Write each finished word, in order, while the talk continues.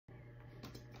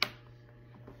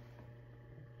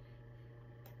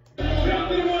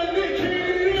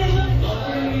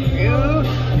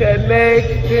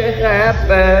make it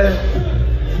happen.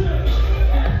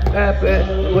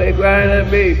 Happen the way grinding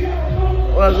be,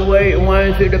 or the way you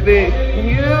want it to be.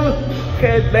 You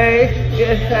can make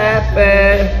it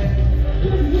happen.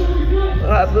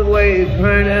 I love the way you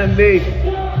grinding be.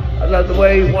 I love the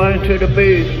way you want it to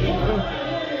be.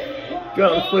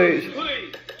 Drums, please.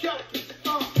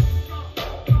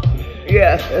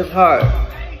 Yeah, it's hard.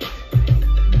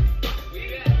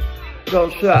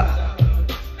 Don't stop.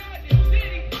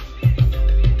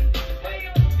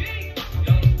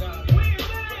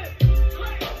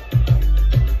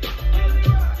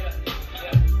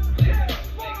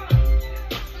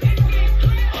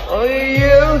 Only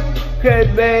you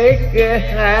can make it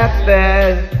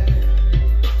happen.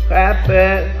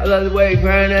 Happen. I love the way you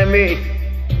grind at me.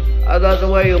 I love the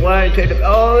way you want it to.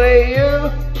 Only you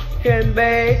can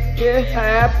make it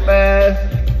happen.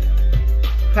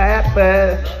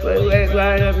 Happen. The way you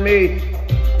grind at me.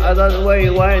 I love the way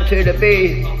you want it to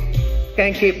be.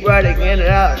 Can't keep running in and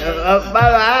out of my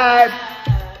life.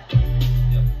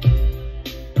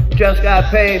 Just got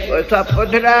paid for something for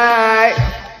tonight.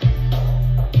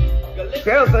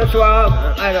 Girl, if it's wrong,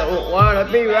 I don't wanna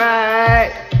be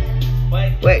right.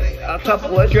 Wait, a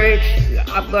couple of drinks,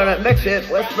 I'm gonna mix it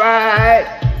with Sprite.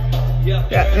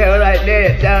 Got hair like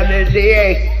this down in the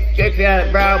DA. Kick down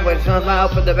at Brown with some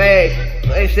out for the bay.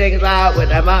 They sing loud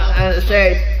when I'm out on the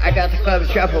stage. I got the club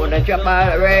shuffle when I jump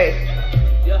out of the race.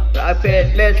 I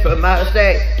picked bitch from out of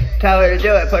state. Tell her to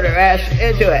do it, put her ass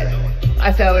into it.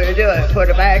 I tell her to do it, put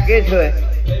her back into it.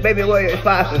 Baby, where your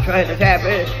spot was trying to tap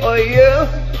it. Oh, you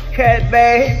can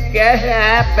make it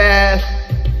happen.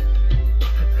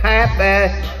 Happen.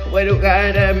 When you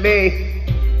gotta be.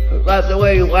 Love the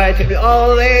way you want it to be.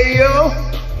 Only you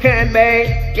can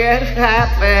make it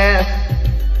happen.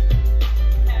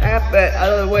 Happen. I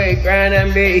love the way you grind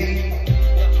and be.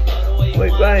 We're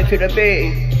going to the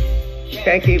beat.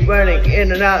 Can't keep running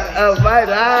in and out of my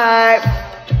life.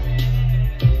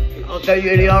 I'll tell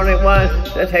you, you're the only one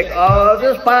that take all of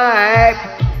this pipe.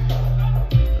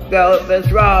 Girl, if it's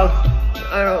wrong,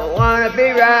 I don't wanna be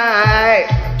right.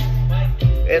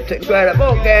 It's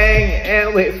Ncredible gang,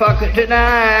 and we fucking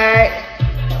tonight.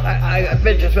 I got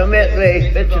bitches from Italy,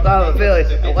 bitches all in Philly.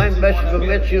 And one bitch from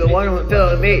Italy, one from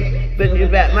Philly, me. Bitches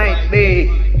that might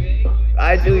be.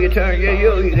 I do your turn,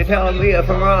 you can tell me if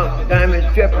I'm wrong.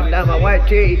 Diamonds dripping down my white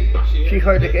tee. She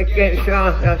heard the kick getting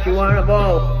strong, now she wanna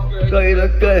bowl. So you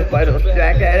look good, why don't you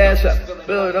jack that ass up?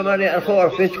 Build the money on the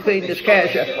floor, bitch, clean this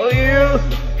cash up. Oh, you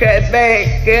can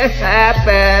make it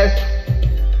happen.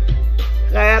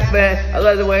 Happen. I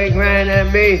love the way you grind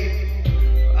and be.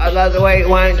 I love the way you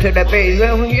want to the beat.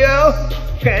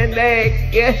 You can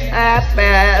make it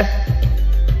happen.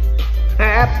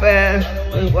 Happen.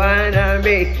 With grind and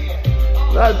be.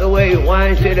 Love the way you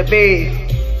want to the beat.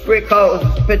 Free coast,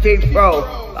 petite bro.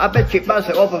 I bet you bust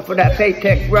it open for that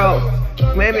paycheck bro.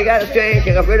 Man, we got a change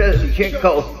and got rid of the chick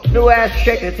code. New ass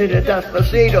shaking to the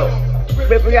despacito.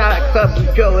 We got a club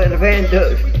with Joe and the Van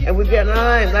Dukes. And we get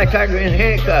line like Tiger in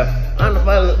handcuffs. I'm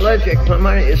allergic for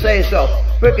money to say so.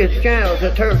 Frickin' channels,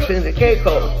 the Turks and the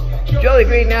Caicos. Jolly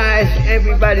green eyes,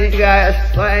 everybody's guys.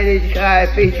 Flying these guys,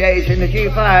 BJs in the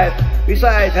G5.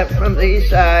 Besides, I'm from the east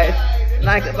side.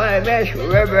 Like a buy mesh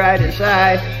wherever I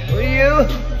decide. Well, you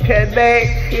can make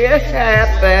it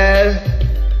happen.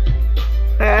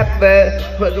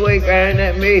 Happen. Put the way you grind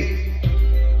at me.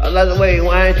 I love the way you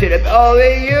want to the.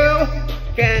 Only you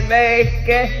can make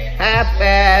it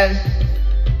happen.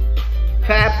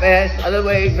 Happen. I love the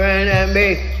way you grind at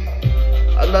me.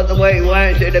 I love the way you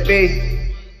want it to be.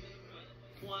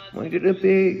 Want it to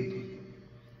be.